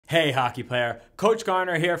Hey hockey player, Coach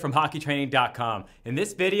Garner here from hockeytraining.com. In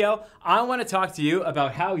this video, I want to talk to you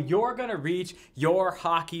about how you're going to reach your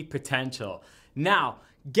hockey potential. Now,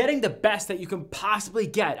 getting the best that you can possibly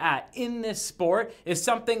get at in this sport is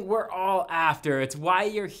something we're all after. It's why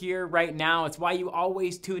you're here right now. It's why you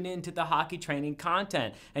always tune into the hockey training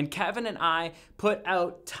content. And Kevin and I put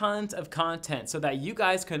out tons of content so that you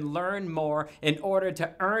guys can learn more in order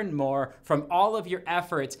to earn more from all of your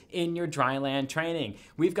efforts in your dryland training.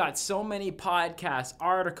 We've got so many podcasts,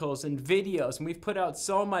 articles, and videos, and we've put out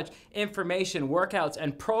so much information, workouts,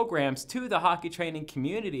 and programs to the hockey training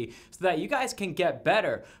community so that you guys can get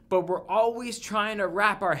better. But we're always trying to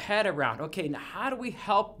wrap our head around, okay, now how do we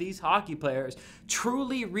help these hockey players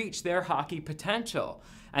truly reach their hockey potential?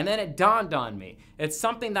 And then it dawned on me. It's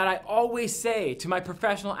something that I always say to my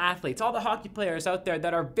professional athletes, all the hockey players out there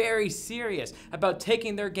that are very serious about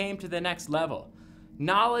taking their game to the next level.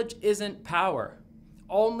 Knowledge isn't power.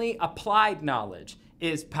 Only applied knowledge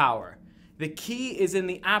is power. The key is in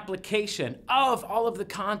the application of all of the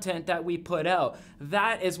content that we put out.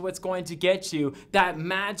 That is what's going to get you that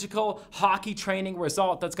magical hockey training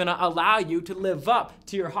result that's going to allow you to live up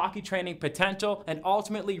to your hockey training potential and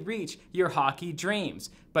ultimately reach your hockey dreams.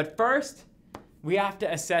 But first, we have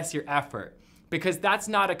to assess your effort. Because that's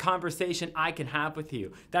not a conversation I can have with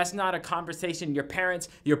you. That's not a conversation your parents,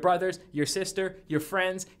 your brothers, your sister, your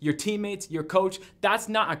friends, your teammates, your coach, that's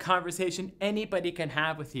not a conversation anybody can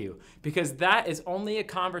have with you. Because that is only a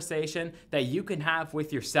conversation that you can have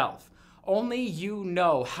with yourself. Only you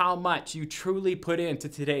know how much you truly put into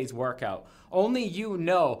today's workout. Only you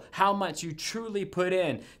know how much you truly put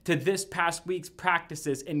in to this past week's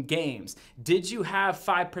practices and games. Did you have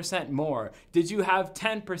 5% more? Did you have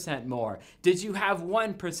 10% more? Did you have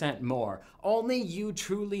 1% more? Only you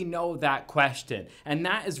truly know that question. And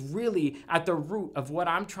that is really at the root of what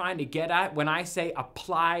I'm trying to get at when I say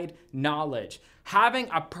applied knowledge. Having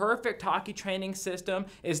a perfect hockey training system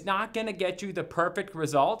is not going to get you the perfect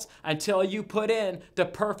results until you put in the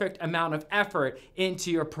perfect amount of effort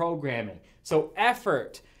into your programming. So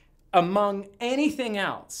effort, among anything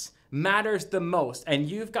else, matters the most. And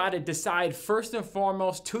you've got to decide first and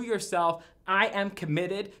foremost to yourself, I am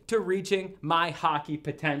committed to reaching my hockey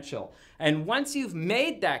potential. And once you've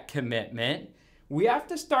made that commitment, we have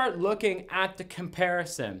to start looking at the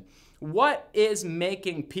comparison. What is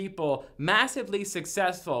making people massively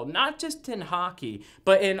successful, not just in hockey,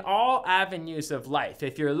 but in all avenues of life?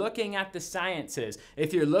 If you're looking at the sciences,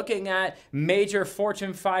 if you're looking at major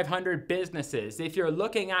Fortune 500 businesses, if you're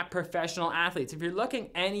looking at professional athletes, if you're looking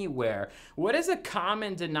anywhere, what is a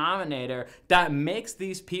common denominator that makes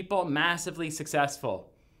these people massively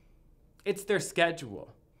successful? It's their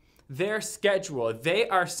schedule. Their schedule. They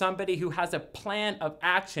are somebody who has a plan of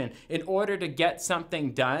action in order to get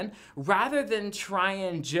something done rather than try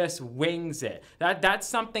and just wings it. That's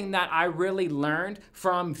something that I really learned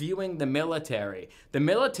from viewing the military. The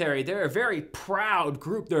military, they're a very proud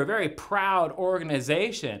group. They're a very proud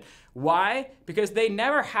organization. Why? Because they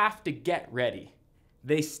never have to get ready.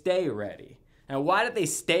 They stay ready. And why do they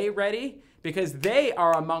stay ready? Because they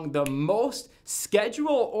are among the most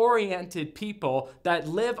schedule-oriented people that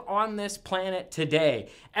live on this planet today.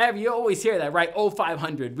 You always hear that, right? Oh,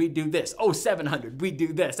 500, we do this. Oh, 700, we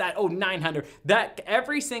do this. Oh, 900. That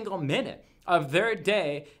every single minute of their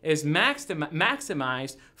day is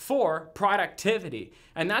maximized for productivity.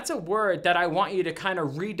 And that's a word that I want you to kind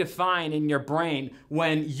of redefine in your brain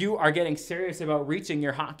when you are getting serious about reaching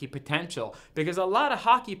your hockey potential. Because a lot of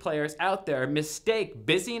hockey players out there mistake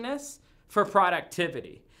busyness for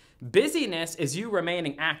productivity. Busyness is you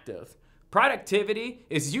remaining active. Productivity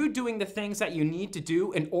is you doing the things that you need to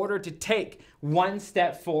do in order to take one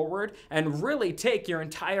step forward and really take your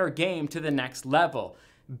entire game to the next level.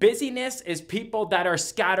 Busyness is people that are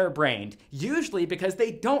scatterbrained, usually because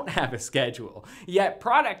they don't have a schedule. Yet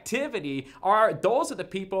productivity those are the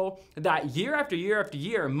people that year after year after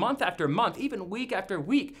year, month after month, even week after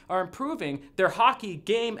week are improving their hockey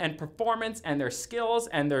game and performance and their skills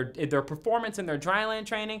and their performance in their dryland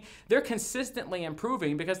training. They're consistently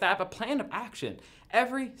improving because they have a plan of action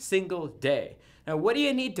every single day. Now, what do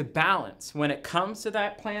you need to balance when it comes to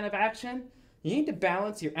that plan of action? You need to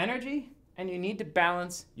balance your energy and you need to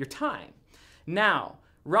balance your time. Now,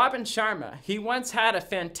 Robin Sharma, he once had a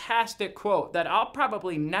fantastic quote that I'll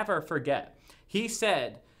probably never forget. He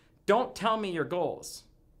said, "Don't tell me your goals,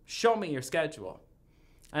 show me your schedule."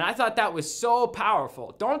 And I thought that was so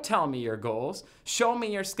powerful. Don't tell me your goals, show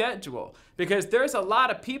me your schedule. Because there's a lot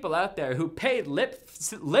of people out there who pay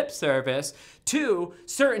lip service to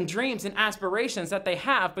certain dreams and aspirations that they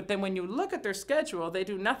have, but then when you look at their schedule, they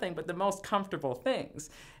do nothing but the most comfortable things.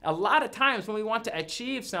 A lot of times when we want to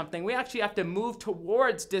achieve something, we actually have to move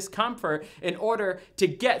towards discomfort in order to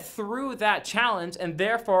get through that challenge and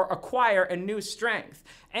therefore acquire a new strength.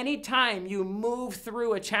 Anytime you move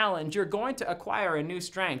through a challenge, you're going to acquire a new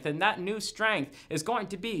strength, and that new strength is going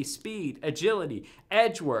to be speed, agility,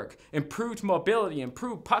 edge work, improved mobility,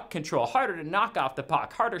 improved puck control, harder to knock off the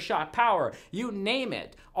puck, harder shot power, you name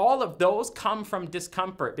it. All of those come from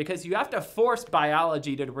discomfort because you have to force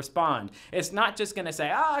biology to respond. It's not just gonna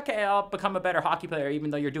say, oh, okay, I'll become a better hockey player even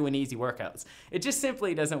though you're doing easy workouts. It just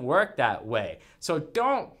simply doesn't work that way. So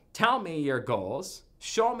don't tell me your goals,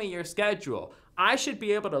 show me your schedule. I should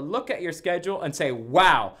be able to look at your schedule and say,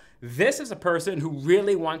 wow, this is a person who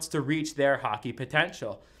really wants to reach their hockey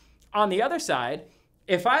potential. On the other side,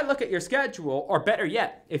 if I look at your schedule, or better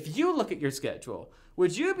yet, if you look at your schedule,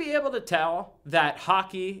 would you be able to tell that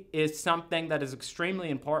hockey is something that is extremely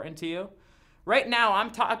important to you? Right now, I'm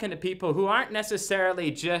talking to people who aren't necessarily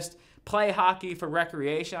just play hockey for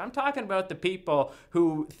recreation. I'm talking about the people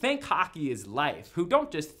who think hockey is life, who don't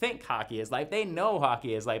just think hockey is life, they know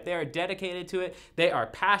hockey is life. They are dedicated to it, they are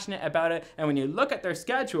passionate about it, and when you look at their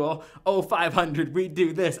schedule, oh 500, we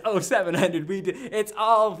do this, oh 700, we do, it's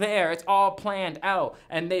all there, it's all planned out,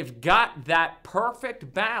 and they've got that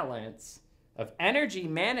perfect balance of energy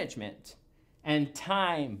management and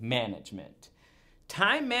time management.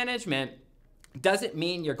 Time management doesn't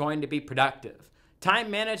mean you're going to be productive.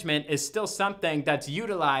 Time management is still something that's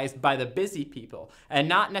utilized by the busy people and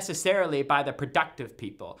not necessarily by the productive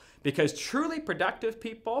people, because truly productive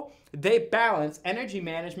people, they balance energy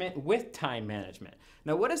management with time management.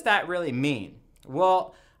 Now, what does that really mean?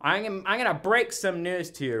 Well, I'm gonna break some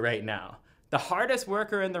news to you right now. The hardest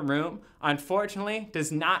worker in the room, unfortunately,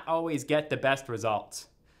 does not always get the best results.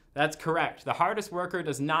 That's correct. The hardest worker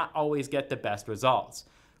does not always get the best results.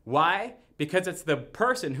 Why? Because it's the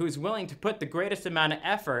person who's willing to put the greatest amount of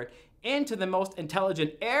effort into the most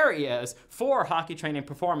intelligent areas for hockey training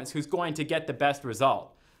performance who's going to get the best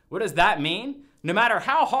result. What does that mean? No matter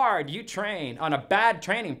how hard you train on a bad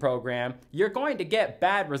training program, you're going to get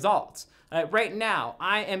bad results. Right now,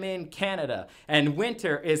 I am in Canada and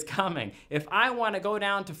winter is coming. If I want to go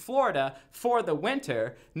down to Florida for the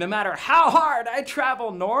winter, no matter how hard I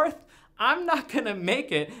travel north, I'm not gonna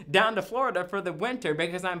make it down to Florida for the winter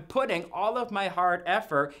because I'm putting all of my hard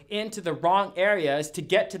effort into the wrong areas to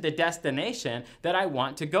get to the destination that I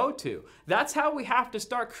want to go to. That's how we have to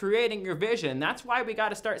start creating your vision. That's why we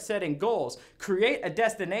gotta start setting goals. Create a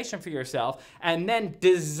destination for yourself and then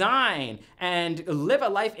design and live a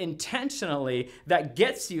life intentionally that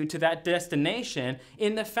gets you to that destination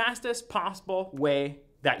in the fastest possible way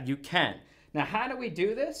that you can. Now, how do we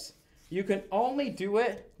do this? You can only do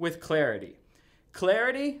it with clarity.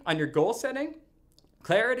 Clarity on your goal setting,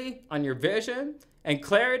 clarity on your vision, and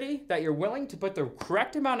clarity that you're willing to put the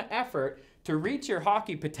correct amount of effort to reach your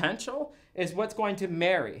hockey potential is what's going to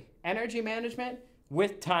marry energy management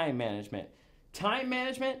with time management. Time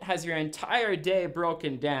management has your entire day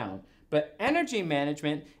broken down, but energy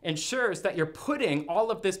management ensures that you're putting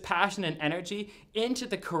all of this passion and energy into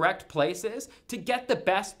the correct places to get the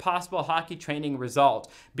best possible hockey training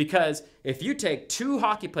result. Because if you take two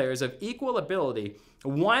hockey players of equal ability,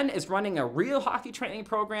 one is running a real hockey training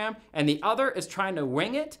program and the other is trying to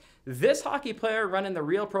wing it, this hockey player running the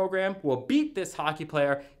real program will beat this hockey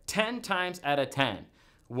player 10 times out of 10.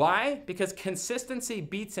 Why? Because consistency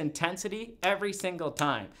beats intensity every single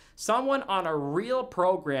time. Someone on a real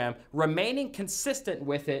program remaining consistent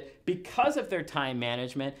with it because of their time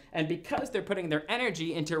management and because they're putting their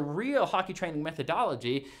energy into real hockey training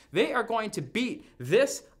methodology, they are going to beat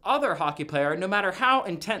this other hockey player no matter how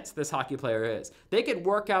intense this hockey player is. They could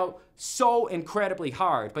work out so incredibly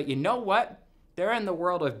hard, but you know what? They're in the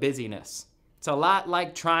world of busyness. It's a lot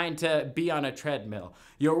like trying to be on a treadmill.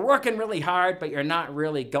 You're working really hard, but you're not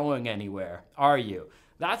really going anywhere, are you?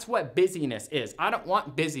 That's what busyness is. I don't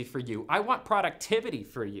want busy for you. I want productivity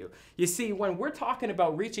for you. You see, when we're talking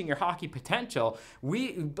about reaching your hockey potential,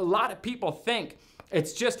 a lot of people think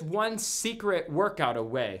it's just one secret workout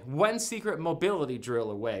away, one secret mobility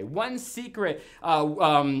drill away, one secret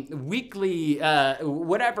weekly,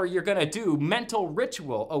 whatever you're gonna do, mental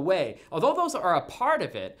ritual away. Although those are a part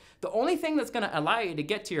of it, the only thing that's gonna allow you to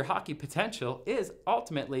get to your hockey potential is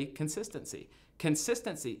ultimately consistency.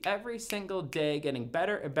 Consistency, every single day, getting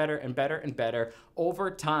better and better and better and better over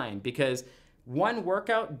time, because one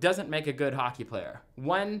workout doesn't make a good hockey player.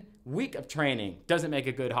 1 week of training doesn't make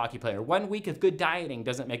a good hockey player. 1 week of good dieting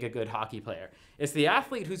doesn't make a good hockey player. It's the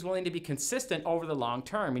athlete who's willing to be consistent over the long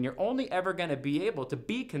term. And you're only ever going to be able to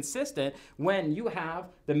be consistent when you have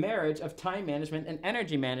the marriage of time management and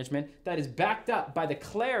energy management that is backed up by the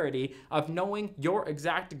clarity of knowing your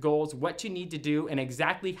exact goals, what you need to do, and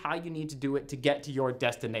exactly how you need to do it to get to your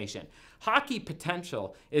destination. Hockey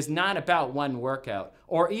potential is not about one workout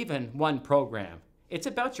or even one program. It's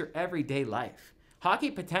about your everyday life.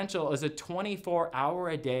 Hockey potential is a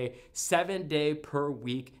 24-hour-a-day,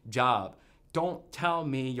 7-day-per-week job. Don't tell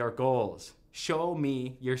me your goals. Show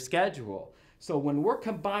me your schedule. So when we're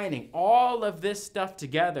combining all of this stuff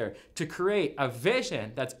together to create a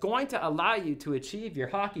vision that's going to allow you to achieve your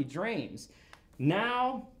hockey dreams,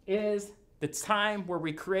 now is the time where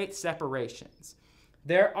we create separations.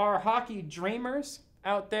 There are hockey dreamers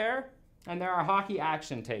out there, and there are hockey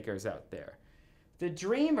action takers out there. The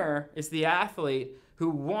dreamer is the athlete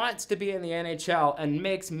who wants to be in the NHL and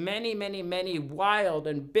makes many, many, many wild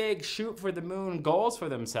and big shoot-for-the-moon goals for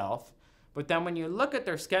themselves. But then when you look at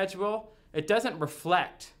their schedule, it doesn't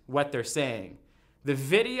reflect what they're saying. The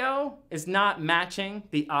video is not matching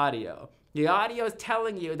the audio. The audio is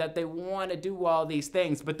telling you that they want to do all these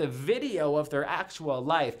things, but the video of their actual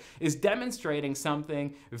life is demonstrating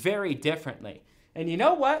something very differently. And you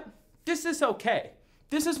know what? This is okay.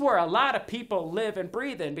 This is where a lot of people live and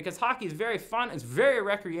breathe in, because hockey is very fun, it's very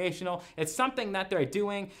recreational, it's something that they're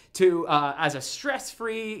doing to as a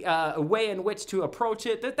stress-free way in which to approach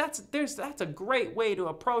it. That's a great way to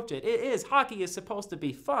approach it. It is. Hockey is supposed to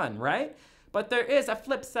be fun, right? But there is a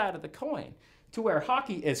flip side of the coin to where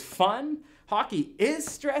hockey is fun, hockey is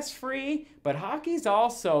stress-free, but hockey's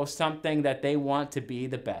also something that they want to be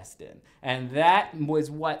the best in. And that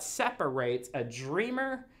was what separates a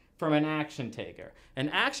dreamer from an action taker. An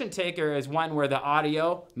action taker is one where the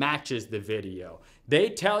audio matches the video. They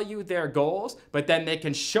tell you their goals, but then they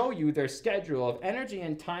can show you their schedule of energy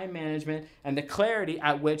and time management and the clarity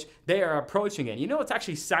at which they are approaching it. You know, it's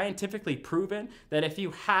actually scientifically proven that if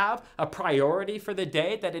you have a priority for the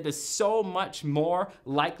day, that it is so much more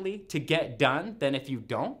likely to get done than if you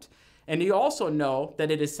don't. And you also know that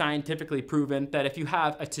it is scientifically proven that if you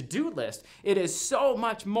have a to-do list, it is so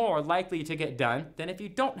much more likely to get done than if you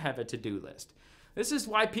don't have a to-do list. This is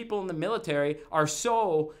why people in the military are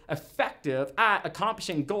so effective at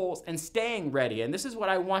accomplishing goals and staying ready. And this is what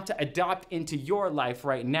I want to adopt into your life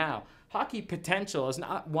right now. Hockey potential is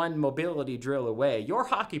not one mobility drill away. Your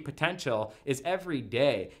hockey potential is every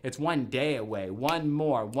day. It's one day away, one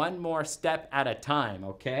more step at a time,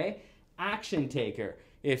 okay? Action taker.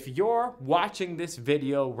 If you're watching this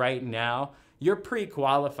video right now, you're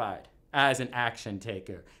pre-qualified as an action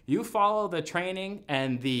taker. You follow the training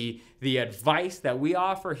and the advice that we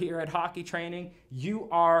offer here at Hockey Training, you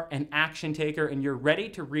are an action taker and you're ready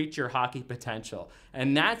to reach your hockey potential.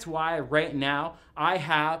 And that's why right now I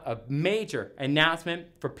have a major announcement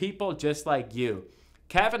for people just like you.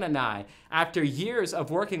 Kevin and I, after years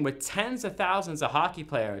of working with tens of thousands of hockey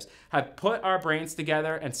players, have put our brains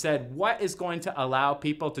together and said, what is going to allow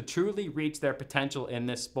people to truly reach their potential in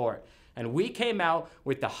this sport? And we came out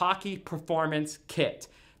with the Hockey Performance Kit.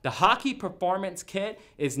 The Hockey Performance Kit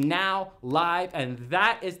is now live, and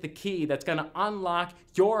that is the key that's going to unlock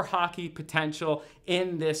your hockey potential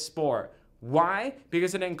in this sport. Why?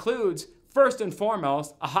 Because it includes, first and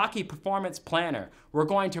foremost, a hockey performance planner. We're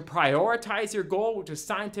going to prioritize your goal, which is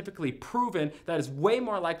scientifically proven that is way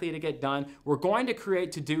more likely to get done. We're going to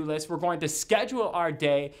create to-do lists. We're going to schedule our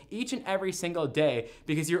day each and every single day,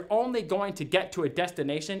 because you're only going to get to a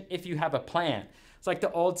destination if you have a plan. It's like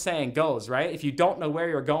the old saying goes, right? If you don't know where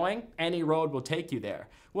you're going, any road will take you there.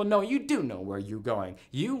 Well, no, you do know where you're going.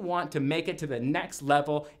 You want to make it to the next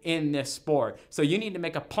level in this sport. So you need to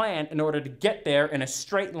make a plan in order to get there in a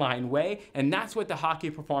straight line way, and that's what the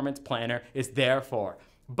Hockey Performance Planner is there for.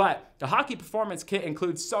 But the Hockey Performance Kit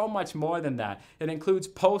includes so much more than that. It includes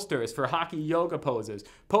posters for hockey yoga poses,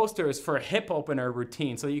 posters for a hip opener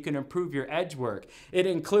routine so you can improve your edge work. It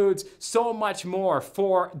includes so much more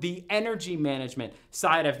for the energy management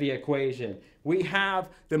side of the equation. We have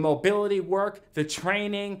the mobility work, the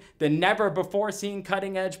training, the never before seen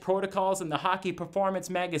cutting edge protocols in the Hockey Performance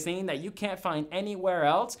magazine that you can't find anywhere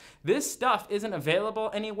else. This stuff isn't available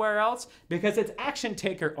anywhere else because it's action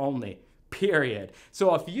taker only. Period.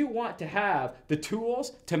 So if you want to have the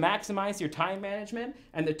tools to maximize your time management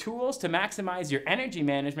and the tools to maximize your energy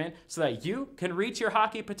management so that you can reach your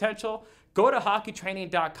hockey potential, go to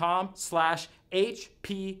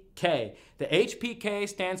hockeytraining.com/HPK. The HPK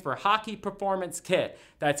stands for Hockey Performance Kit.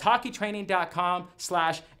 That's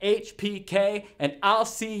hockeytraining.com/HPK, and I'll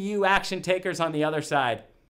see you action takers on the other side.